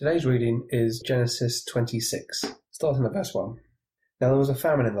Today's reading is Genesis 26, starting at verse 1. Now there was a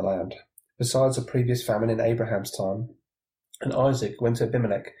famine in the land, besides a previous famine in Abraham's time, and Isaac went to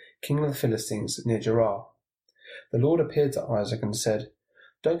Abimelech, king of the Philistines, near Gerar. The Lord appeared to Isaac and said,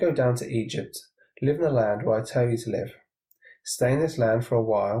 "Don't go down to Egypt. Live in the land where I tell you to live. Stay in this land for a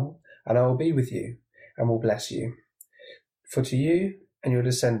while, and I will be with you, and will bless you. For to you and your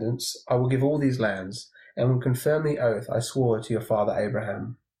descendants I will give all these lands, and will confirm the oath I swore to your father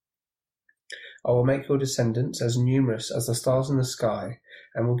Abraham. I will make your descendants as numerous as the stars in the sky,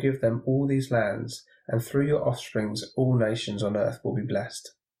 and will give them all these lands, and through your offsprings all nations on earth will be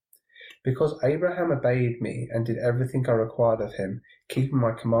blessed. Because Abraham obeyed me and did everything I required of him, keeping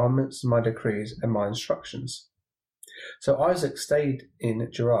my commandments, my decrees, and my instructions." So Isaac stayed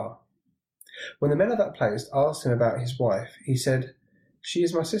in Gerar. When the men of that place asked him about his wife, he said, "She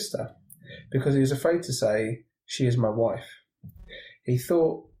is my sister," because he was afraid to say, "She is my wife." He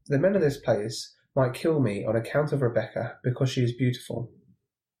thought, "The men of this place might kill me on account of Rebekah, because she is beautiful."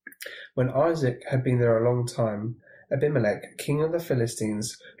 When Isaac had been there a long time, Abimelech, king of the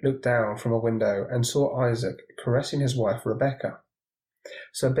Philistines, looked down from a window and saw Isaac caressing his wife Rebekah.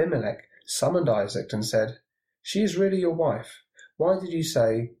 So Abimelech summoned Isaac and said, "She is really your wife. Why did you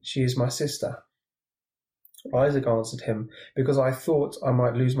say, 'She is my sister'?" Isaac answered him, "Because I thought I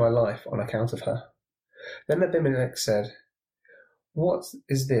might lose my life on account of her." Then Abimelech said, "What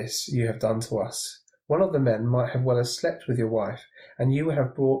is this you have done to us? One of the men might have well have slept with your wife, and you would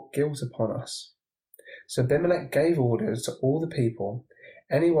have brought guilt upon us." So Abimelech gave orders to all the people,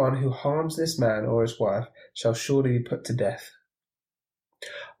 "Anyone who harms this man or his wife shall surely be put to death."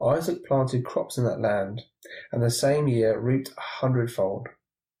 Isaac planted crops in that land, and the same year reaped 100-fold,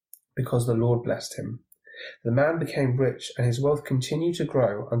 because the Lord blessed him. The man became rich, and his wealth continued to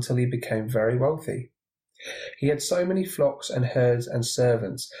grow until he became very wealthy. He had so many flocks and herds and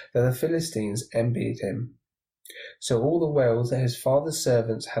servants that the Philistines envied him. So all the wells that his father's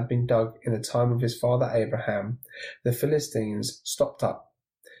servants had been dug in the time of his father Abraham, the Philistines stopped up,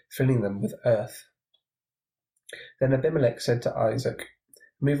 filling them with earth. Then Abimelech said to Isaac,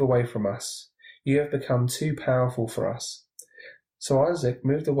 "Move away from us. You have become too powerful for us." So Isaac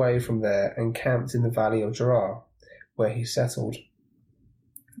moved away from there and camped in the valley of Gerar, where he settled.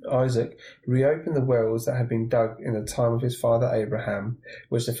 Isaac reopened the wells that had been dug in the time of his father Abraham,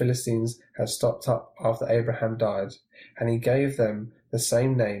 which the Philistines had stopped up after Abraham died, and he gave them the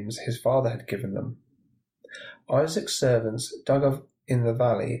same names his father had given them. Isaac's servants dug up in the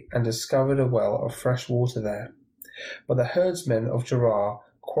valley and discovered a well of fresh water there. But the herdsmen of Gerar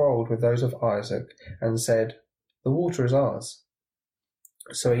quarrelled with those of Isaac and said, "The water is ours."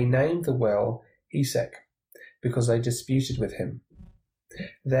 So he named the well Esek, because they disputed with him.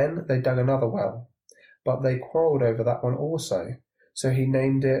 Then they dug another well, but they quarrelled over that one also, so he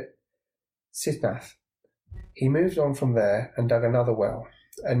named it Sitnath. He moved on from there and dug another well,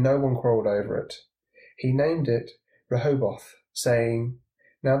 and no one quarrelled over it. He named it Rehoboth, saying,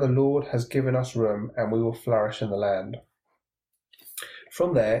 "Now the Lord has given us room, and we will flourish in the land."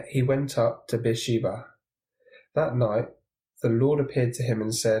 From there he went up to Beersheba. That night the Lord appeared to him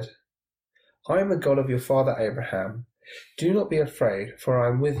and said, "I am the God of your father Abraham. Do not be afraid, for I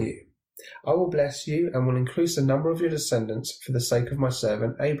am with you. I will bless you and will increase the number of your descendants for the sake of my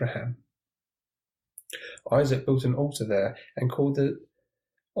servant Abraham." Isaac built an altar there and called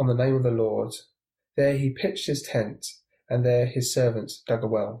on the name of the Lord. There he pitched his tent, and there his servants dug a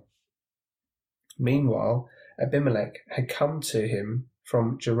well. Meanwhile, Abimelech had come to him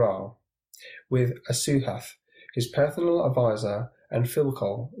from Gerar with Asuhath, his personal advisor, and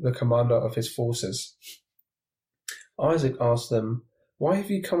Philcol, the commander of his forces. Isaac asked them, "Why have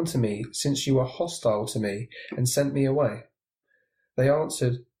you come to me, since you are hostile to me, and sent me away?" They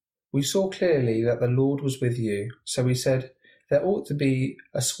answered, "We saw clearly that the Lord was with you, so we said, there ought to be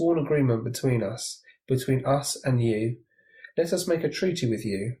a sworn agreement between us and you. Let us make a treaty with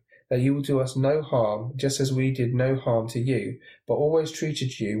you, that you will do us no harm, just as we did no harm to you, but always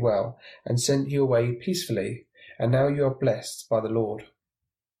treated you well, and sent you away peacefully, and now you are blessed by the Lord."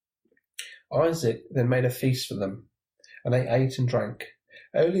 Isaac then made a feast for them, and they ate and drank.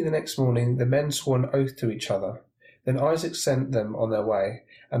 Early the next morning the men swore an oath to each other. Then Isaac sent them on their way,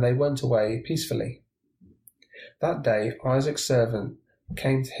 and they went away peacefully. That day Isaac's servant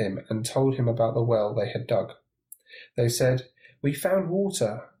came to him and told him about the well they had dug. They said, "We found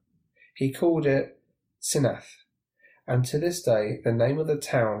water." He called it Sinath, and to this day the name of the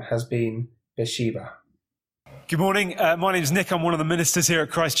town has been Beersheba. Good morning. My name is Nick. I'm one of the ministers here at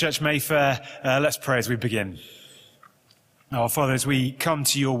Christ Church Mayfair. Let's pray as we begin. Our Father, as we come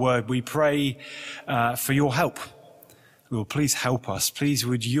to your word, we pray for your help. Lord, please help us. Please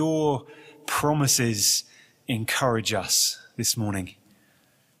would your promises encourage us this morning.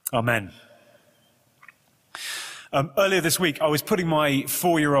 Amen. Earlier this week, I was putting my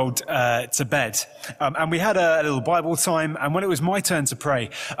 4-year-old to bed, and we had a little Bible time, and when it was my turn to pray,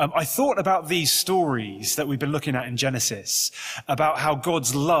 I thought about these stories that we've been looking at in Genesis, about how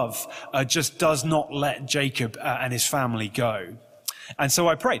God's love just does not let Jacob and his family go. And so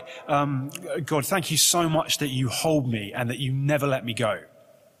I prayed, God, thank you so much that you hold me and that you never let me go.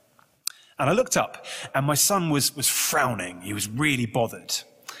 And I looked up, and my son was frowning. He was really bothered.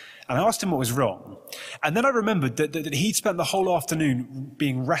 And I asked him what was wrong. And then I remembered that he'd spent the whole afternoon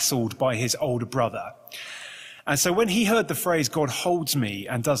being wrestled by his older brother. And so when he heard the phrase, God holds me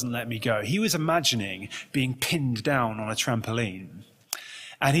and doesn't let me go, he was imagining being pinned down on a trampoline.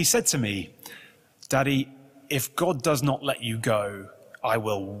 And he said to me, Daddy, if God does not let you go, I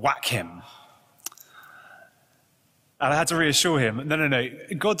will whack him. And I had to reassure him, no.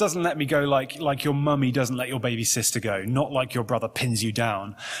 God doesn't let me go like your mummy doesn't let your baby sister go, not like your brother pins you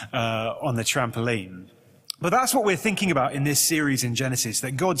down on the trampoline. But that's what we're thinking about in this series in Genesis,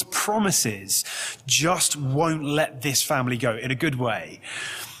 that God's promises just won't let this family go in a good way.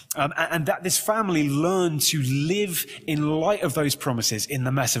 And that this family learned to live in light of those promises in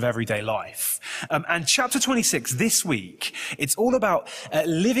the mess of everyday life. And chapter 26 this week, it's all about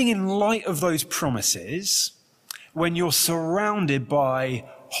living in light of those promises when you're surrounded by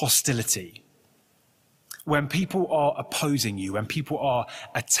hostility, when people are opposing you, when people are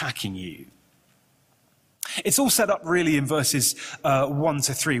attacking you. It's all set up really in verses 1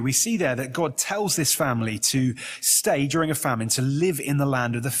 to 3. We see there that God tells this family to stay during a famine, to live in the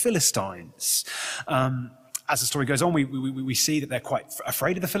land of the Philistines. As the story goes on, we see that they're quite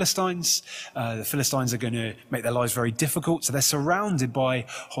afraid of the Philistines. The Philistines are going to make their lives very difficult, so they're surrounded by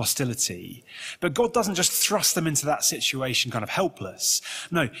hostility. But God doesn't just thrust them into that situation kind of helpless.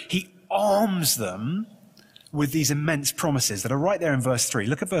 No, he arms them with these immense promises that are right there in verse 3.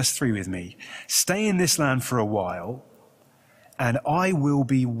 Look at verse 3 with me. Stay in this land for a while, and I will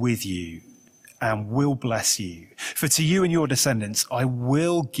be with you and will bless you. For to you and your descendants I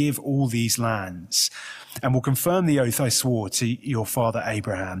will give all these lands, and will confirm the oath I swore to your father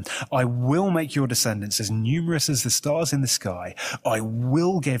Abraham. I will make your descendants as numerous as the stars in the sky. I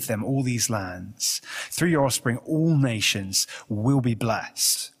will give them all these lands. Through your offspring all nations will be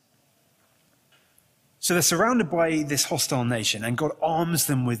blessed. So they're surrounded by this hostile nation, and God arms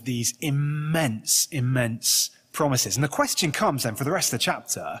them with these immense promises. And the question comes then for the rest of the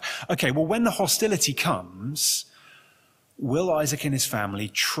chapter, okay, well, when the hostility comes, will Isaac and his family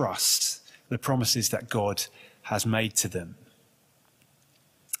trust the promises that God has made to them?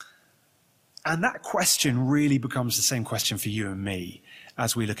 And that question really becomes the same question for you and me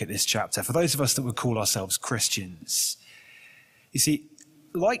as we look at this chapter. For those of us that would call ourselves Christians, you see,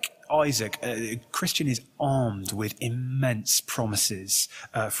 like Isaac, a Christian is armed with immense promises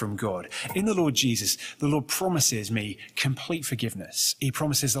from God. In the Lord Jesus, the Lord promises me complete forgiveness. He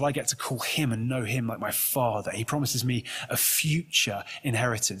promises that I get to call him and know him like my Father. He promises me a future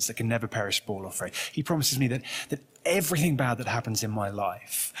inheritance that can never perish, spoil, or fade. He promises me that everything bad that happens in my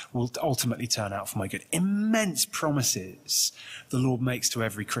life will ultimately turn out for my good. Immense promises the Lord makes to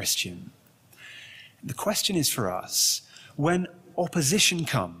every Christian. The question is for us, when opposition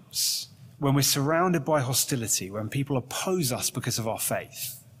comes, when we're surrounded by hostility, when people oppose us because of our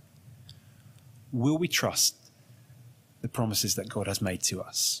faith, will we trust the promises that God has made to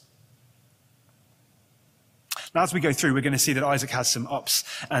us? Now, as we go through, we're going to see that Isaac has some ups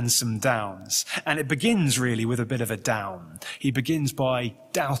and some downs. And it begins really with a bit of a down. He begins by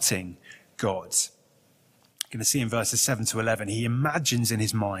doubting God. You're going to see in verses 7 to 11, he imagines in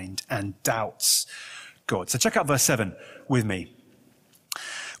his mind and doubts God. So check out verse 7 with me.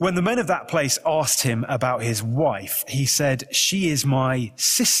 When the men of that place asked him about his wife, he said, "She is my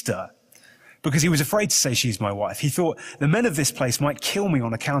sister," because he was afraid to say she's my wife. He thought, the men of this place might kill me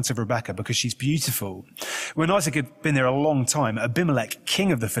on account of Rebekah because she's beautiful. When Isaac had been there a long time, Abimelech,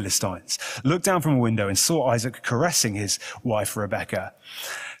 king of the Philistines, looked down from a window and saw Isaac caressing his wife Rebekah.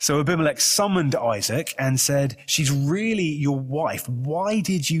 So Abimelech summoned Isaac and said, "She's really your wife. Why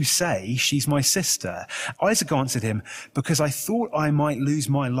did you say she's my sister?" Isaac answered him, "Because I thought I might lose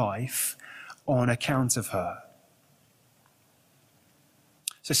my life on account of her."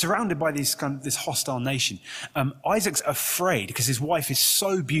 So surrounded by this hostile nation, Isaac's afraid because his wife is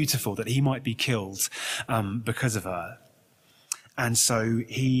so beautiful that he might be killed because of her. And so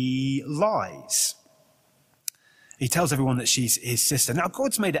he lies. He tells everyone that she's his sister. Now,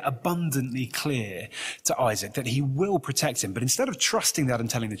 God's made it abundantly clear to Isaac that he will protect him. But instead of trusting that and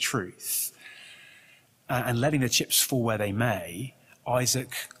telling the truth, and letting the chips fall where they may,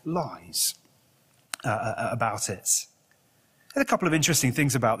 Isaac lies about it. There's a couple of interesting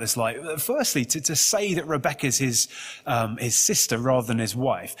things about this lie. Firstly, to say that Rebekah's his sister rather than his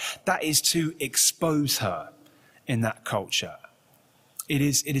wife, that is to expose her in that culture. It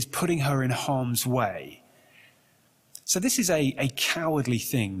is putting her in harm's way. So this is a cowardly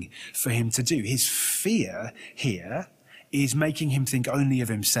thing for him to do. His fear here is making him think only of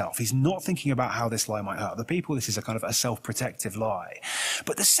himself. He's not thinking about how this lie might hurt other people. This is a kind of a self-protective lie.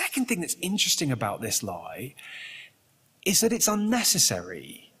 But the second thing that's interesting about this lie is that it's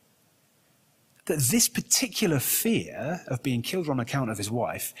unnecessary. That this particular fear of being killed on account of his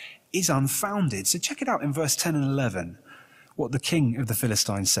wife is unfounded. So check it out in verse 10 and 11, what the king of the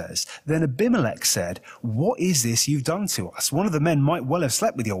Philistines says. Then Abimelech said, "What is this you've done to us? One of the men might well have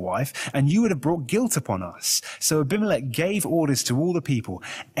slept with your wife, and you would have brought guilt upon us." So Abimelech gave orders to all the people,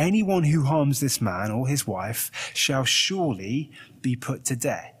 "Anyone who harms this man or his wife shall surely be put to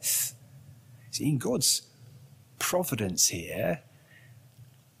death." See, in God's providence here,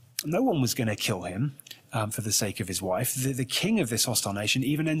 no one was going to kill him for the sake of his wife. The king of this hostile nation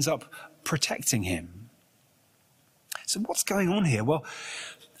even ends up protecting him. So what's going on here? Well,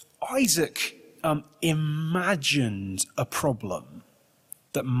 Isaac imagined a problem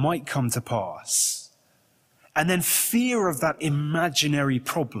that might come to pass. And then fear of that imaginary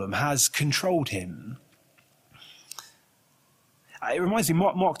problem has controlled him. It reminds me,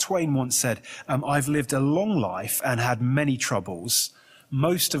 Mark Twain once said, "I've lived a long life and had many troubles,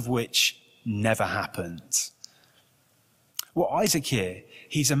 most of which never happened." Well, Isaac here,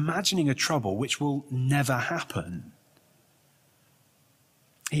 he's imagining a trouble which will never happen.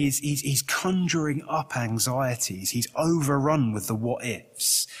 He's conjuring up anxieties. He's overrun with the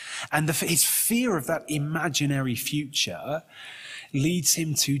what-ifs. And his fear of that imaginary future leads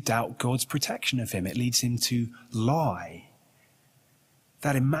him to doubt God's protection of him. It leads him to lie.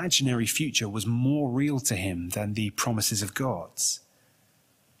 That imaginary future was more real to him than the promises of God.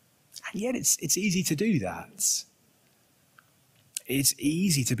 And yet it's easy to do that. It's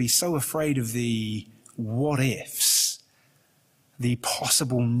easy to be so afraid of the what-ifs, the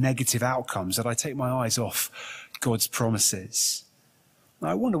possible negative outcomes, that I take my eyes off God's promises. Now,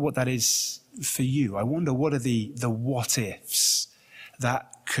 I wonder what that is for you. I wonder what are the what-ifs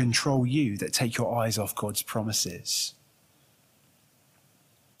that control you, that take your eyes off God's promises.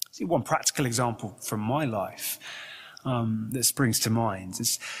 See, one practical example from my life that springs to mind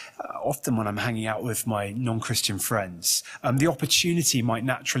is often when I'm hanging out with my non-Christian friends, the opportunity might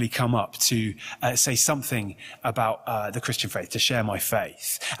naturally come up to say something about the Christian faith, to share my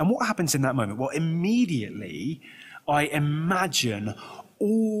faith. And what happens in that moment? Well, immediately I imagine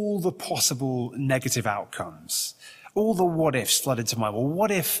all the possible negative outcomes. All the what-ifs flood into my mind. Well, what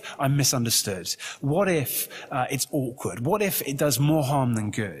if I'm misunderstood? What if it's awkward? What if it does more harm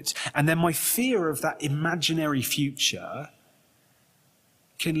than good? And then my fear of that imaginary future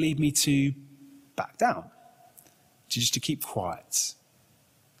can lead me to back down, to keep quiet,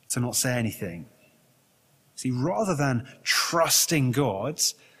 to not say anything. See, rather than trusting God,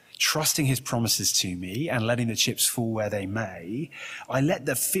 trusting his promises to me and letting the chips fall where they may, I let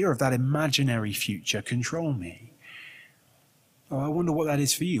the fear of that imaginary future control me. Oh, I wonder what that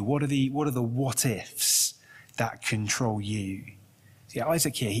is for you. What are the what-ifs that control you? See,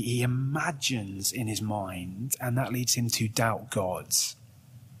 Isaac here, he imagines in his mind, and that leads him to doubt God.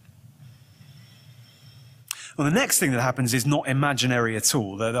 Well, the next thing that happens is not imaginary at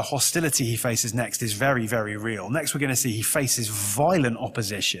all. The hostility he faces next is very, very real. Next, we're going to see he faces violent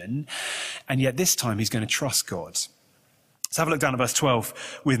opposition, and yet this time he's going to trust God. Let's have a look down at verse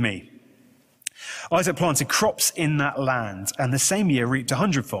 12 with me. Isaac planted crops in that land, and the same year reaped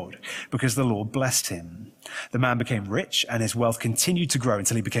 100-fold, because the Lord blessed him. The man became rich, and his wealth continued to grow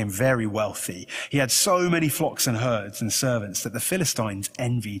until he became very wealthy. He had so many flocks and herds and servants that the Philistines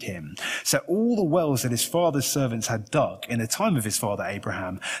envied him. So all the wells that his father's servants had dug in the time of his father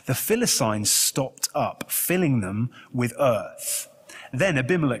Abraham, the Philistines stopped up, filling them with earth. Then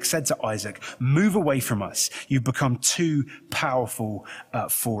Abimelech said to Isaac, "Move away from us. You've become too powerful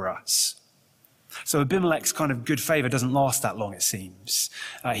for us." So Abimelech's kind of good favor doesn't last that long, it seems.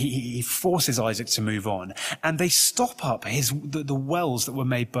 He forces Isaac to move on, and they stop up the wells that were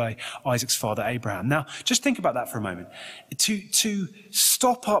made by Isaac's father Abraham. Now, just think about that for a moment. To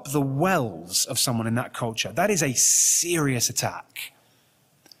stop up the wells of someone in that culture, that is a serious attack.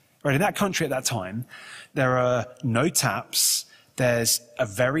 Right, in that country at that time, there are no taps, there's a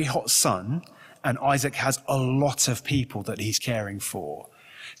very hot sun, and Isaac has a lot of people that he's caring for.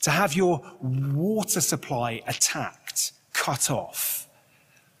 To have your water supply attacked, cut off,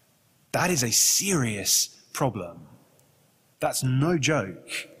 That is a serious problem. That's no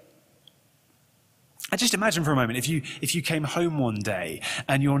joke. And just imagine for a moment if you came home one day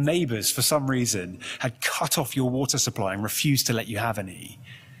and your neighbours, for some reason, had cut off your water supply and refused to let you have any.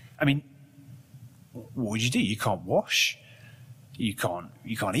 I mean, what would you do? You can't wash. You can't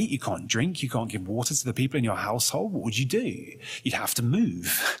eat. You can't drink. You can't give water to the people in your household. What would you do? You'd have to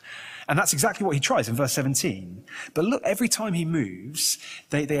move. And that's exactly what he tries in verse 17. But look, every time he moves,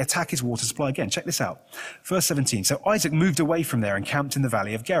 they attack his water supply again. Check this out. Verse 17. So Isaac moved away from there and camped in the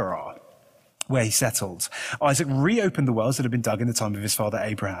valley of Gerar, where he settled. Isaac reopened the wells that had been dug in the time of his father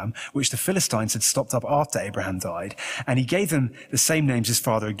Abraham, which the Philistines had stopped up after Abraham died, and he gave them the same names his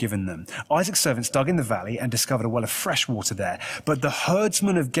father had given them. Isaac's servants dug in the valley and discovered a well of fresh water there. But the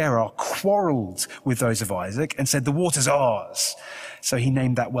herdsmen of Gerar quarreled with those of Isaac and said, "The water's ours." So he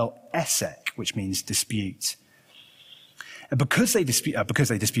named that well Esek, which means dispute. And because they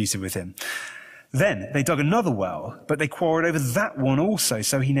disputed with him, then they dug another well, but they quarreled over that one also,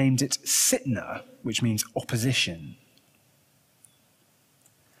 so he named it Sitnah, which means opposition.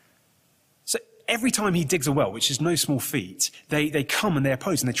 So every time he digs a well, which is no small feat, they come and they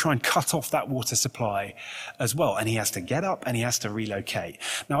oppose and they try and cut off that water supply as well. And he has to get up and he has to relocate.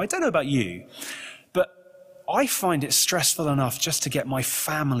 Now, I don't know about you, but I find it stressful enough just to get my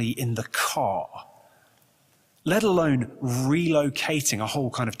family in the car, let alone relocating a whole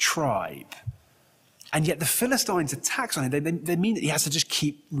kind of tribe. And yet the Philistines' attacks on him, they mean that he has to just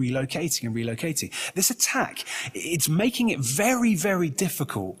keep relocating and relocating. This attack, it's making it very, very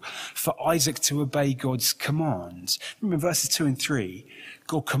difficult for Isaac to obey God's commands. Remember in verses 2 and 3,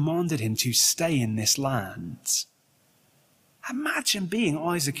 God commanded him to stay in this land. Imagine being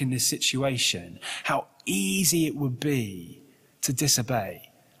Isaac in this situation, how easy it would be to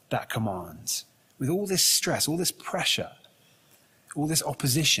disobey that command. With all this stress, all this pressure, all this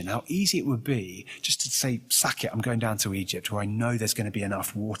opposition, how easy it would be just to say, "Sack it, I'm going down to Egypt where I know there's going to be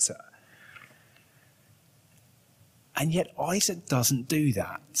enough water." And yet Isaac doesn't do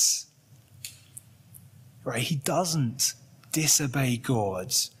that. Right? He doesn't disobey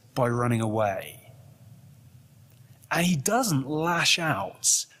God by running away. And he doesn't lash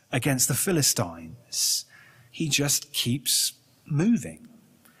out against the Philistines. He just keeps moving.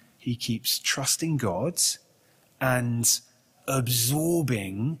 He keeps trusting God and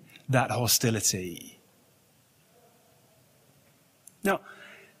absorbing that hostility. Now,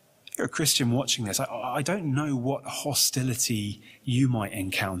 if you're a Christian watching this, I don't know what hostility you might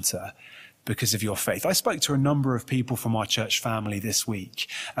encounter because of your faith. I spoke to a number of people from our church family this week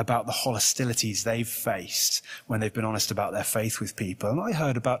about the hostilities they've faced when they've been honest about their faith with people. And I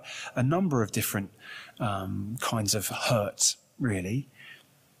heard about a number of different kinds of hurt, really.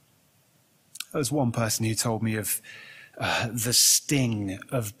 There was one person who told me of the sting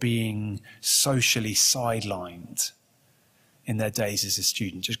of being socially sidelined in their days as a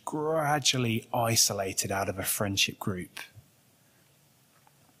student, just gradually isolated out of a friendship group.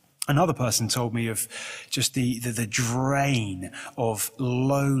 Another person told me of just the drain of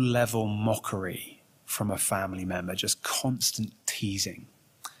low-level mockery from a family member, just constant teasing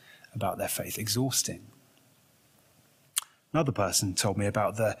about their faith, exhausting. Another person told me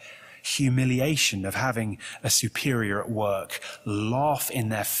about the humiliation of having a superior at work laugh in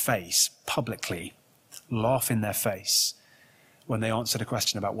their face publicly, laugh in their face when they answered a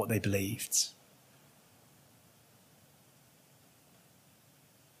question about what they believed.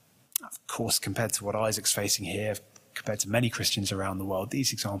 Of course, compared to what Isaac's facing here, compared to many Christians around the world,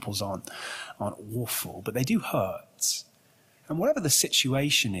 these examples aren't awful, but they do hurt. And whatever the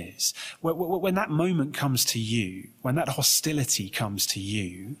situation is, when that moment comes to you, when that hostility comes to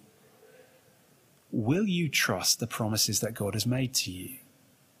you, will you trust the promises that God has made to you?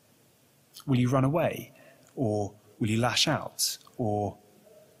 Will you run away? Or will you lash out? Or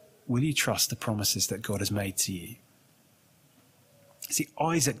will you trust the promises that God has made to you? See,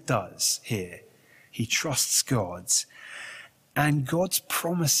 Isaac does here. He trusts God. And God's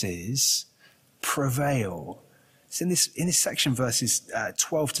promises prevail. It's in this section, verses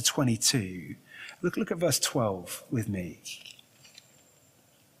 12 to 22. Look at verse 12 with me.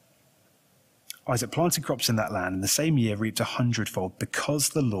 Isaac planted crops in that land, and the same year reaped 100-fold because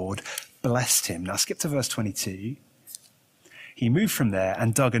the Lord blessed him. Now skip to verse 22. He moved from there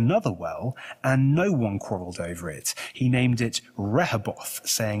and dug another well, and no one quarreled over it. He named it Rehoboth,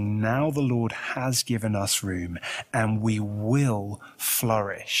 saying, "Now the Lord has given us room, and we will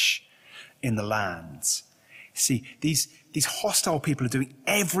flourish in the land." See, these hostile people are doing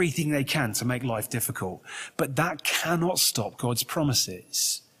everything they can to make life difficult, but that cannot stop God's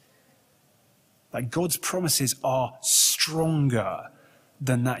promises. Like, God's promises are stronger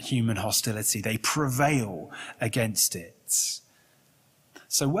than that human hostility. They prevail against it.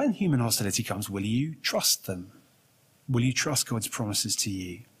 So when human hostility comes, will you trust them? Will you trust God's promises to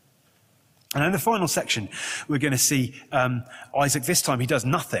you? And in the final section, we're going to see Isaac. This time he does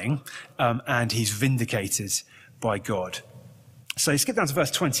nothing, and he's vindicated by God. So skip down to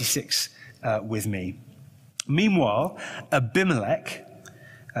verse 26 with me. Meanwhile, Abimelech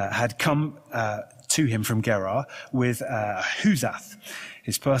had come to him from Gerar with Huzath,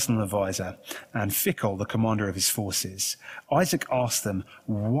 his personal advisor, and Phicol, the commander of his forces. Isaac asked them,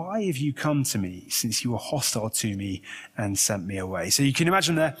 "Why have you come to me, since you were hostile to me and sent me away?" So you can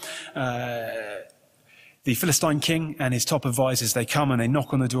imagine there, the Philistine king and his top advisors, they come and they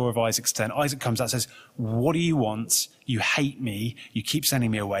knock on the door of Isaac's tent. Isaac comes out and says, "What do you want? You hate me. You keep sending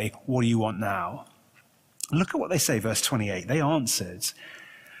me away. What do you want now?" Look at what they say, verse 28. They answered,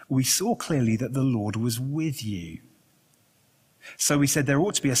 "We saw clearly that the Lord was with you. So we said there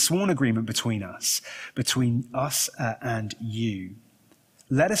ought to be a sworn agreement between us and you.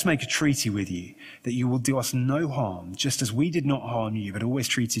 Let us make a treaty with you that you will do us no harm, just as we did not harm you, but always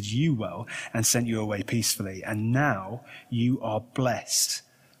treated you well and sent you away peacefully. And now you are blessed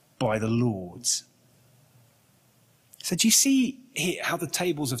by the Lord." So do you see here how the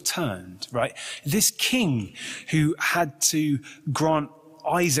tables have turned, right? This king who had to grant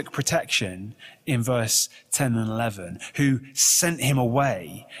Isaac protection in verse 10 and 11, who sent him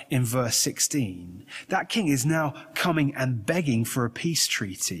away in verse 16. That king is now coming and begging for a peace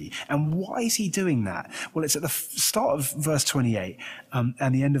treaty. And why is he doing that? Well, it's at the start of verse 28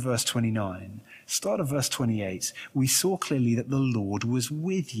 and the end of verse 29. Start of verse 28, we saw clearly that the Lord was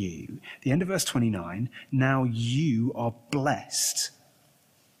with you. The end of verse 29, now you are blessed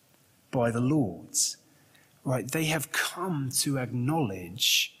by the Lord. Right, they have come to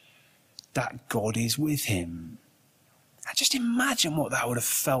acknowledge that God is with him. And just imagine what that would have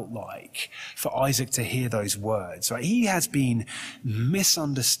felt like for Isaac to hear those words. Right, he has been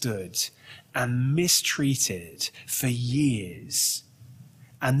misunderstood and mistreated for years.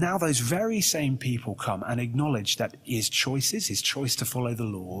 And now those very same people come and acknowledge that his choice to follow the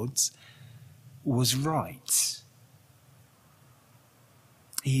Lord, was right.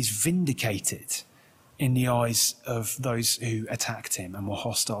 He's vindicated in the eyes of those who attacked him and were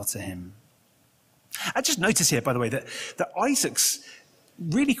hostile to him. I just notice here, by the way, that Isaac's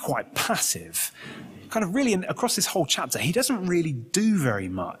really quite passive. Kind of really, across this whole chapter, he doesn't really do very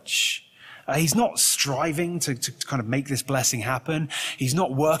much. He's not striving to kind of make this blessing happen. He's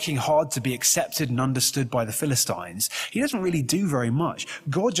not working hard to be accepted and understood by the Philistines. He doesn't really do very much.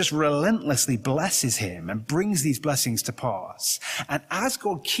 God just relentlessly blesses him and brings these blessings to pass. And as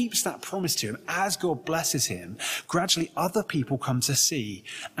God keeps that promise to him, as God blesses him, gradually other people come to see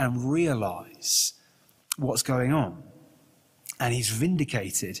and realize what's going on. And he's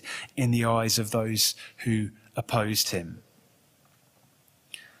vindicated in the eyes of those who opposed him.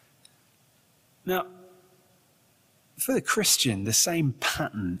 Now, for the Christian, the same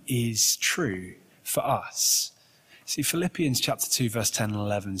pattern is true for us. See, Philippians chapter 2, verse 10 and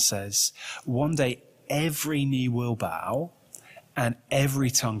 11 says, "One day every knee will bow and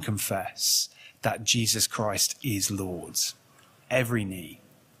every tongue confess that Jesus Christ is Lord." Every knee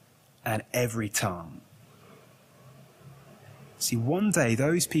and every tongue. See, one day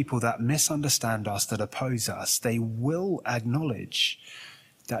those people that misunderstand us, that oppose us, they will acknowledge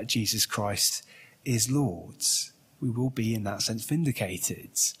that Jesus Christ is Lord. We will be, in that sense, vindicated.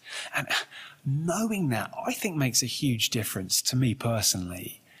 And knowing that, I think, makes a huge difference to me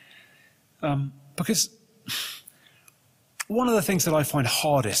personally. Because one of the things that I find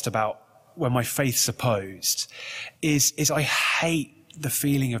hardest about when my faith's opposed is I hate the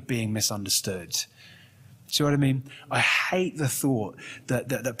feeling of being misunderstood. Do you know what I mean? I hate the thought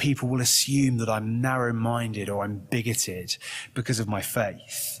that people will assume that I'm narrow-minded or I'm bigoted because of my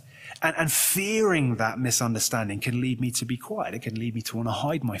faith. And fearing that misunderstanding can lead me to be quiet. It can lead me to want to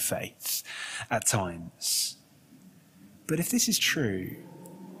hide my faith at times. But if this is true,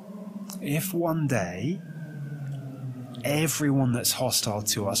 if one day everyone that's hostile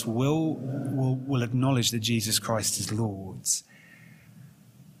to us will acknowledge that Jesus Christ is Lord,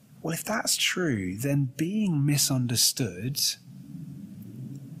 well, if that's true, then being misunderstood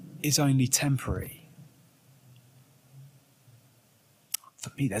is only temporary.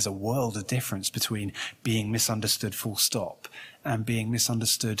 For me, there's a world of difference between being misunderstood full stop and being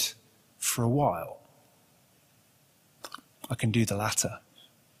misunderstood for a while. I can do the latter.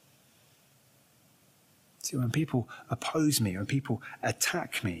 See, when people oppose me, when people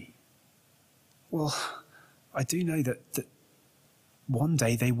attack me, well, I do know that one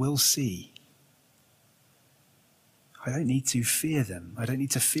day they will see. I don't need to fear them. I don't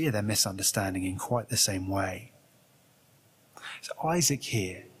need to fear their misunderstanding in quite the same way. So Isaac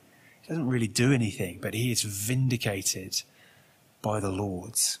here doesn't really do anything, but he is vindicated by the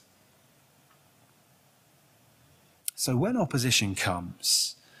Lord. So when opposition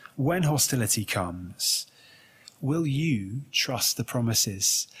comes, when hostility comes, will you trust the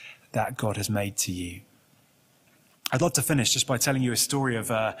promises that God has made to you? I'd love to finish just by telling you a story of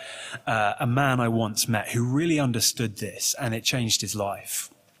a man I once met who really understood this, and it changed his life.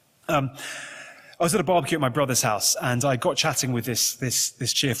 I was at a barbecue at my brother's house, and I got chatting with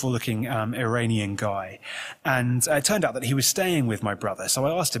this cheerful-looking Iranian guy, and it turned out that he was staying with my brother. So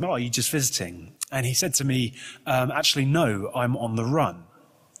I asked him, "Oh, are you just visiting?" And he said to me, "Actually, no, I'm on the run."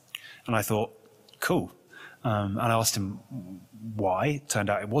 And I thought, cool. And I asked him why. It turned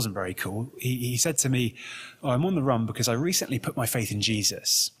out it wasn't very cool. He said to me, "I'm on the run because I recently put my faith in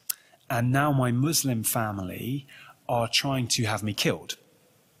Jesus, and now my Muslim family are trying to have me killed.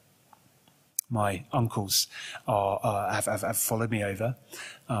 My uncles have followed me over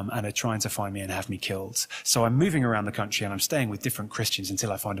and are trying to find me and have me killed. So I'm moving around the country and I'm staying with different Christians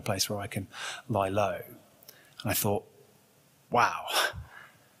until I find a place where I can lie low." And I thought, wow.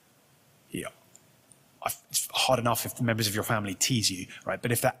 Yeah. It's hard enough if members of your family tease you, right?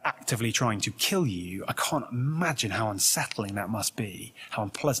 But if they're actively trying to kill you, I can't imagine how unsettling that must be, how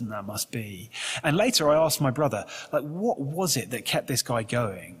unpleasant that must be. And later I asked my brother, what was it that kept this guy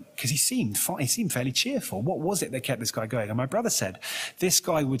going? Because he seemed fine, he seemed fairly cheerful. What was it that kept this guy going? And my brother said, this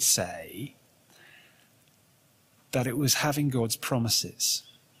guy would say that it was having God's promises.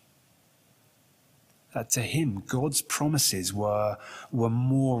 That to him, God's promises were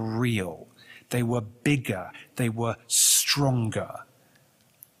more real. They were bigger, they were stronger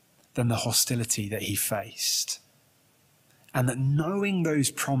than the hostility that he faced. And that knowing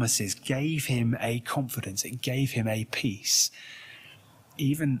those promises gave him a confidence, it gave him a peace,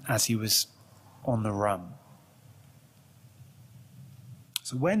 even as he was on the run.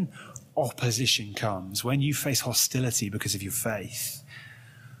 So when opposition comes, when you face hostility because of your faith,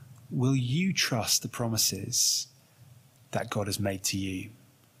 will you trust the promises that God has made to you?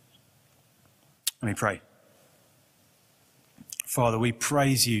 Let me pray. Father, we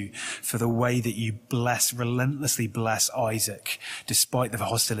praise you for the way that you relentlessly bless Isaac, despite the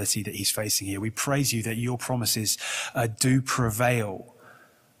hostility that he's facing here. We praise you that your promises do prevail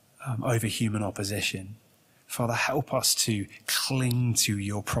over human opposition. Father, help us to cling to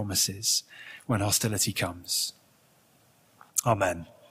your promises when hostility comes. Amen.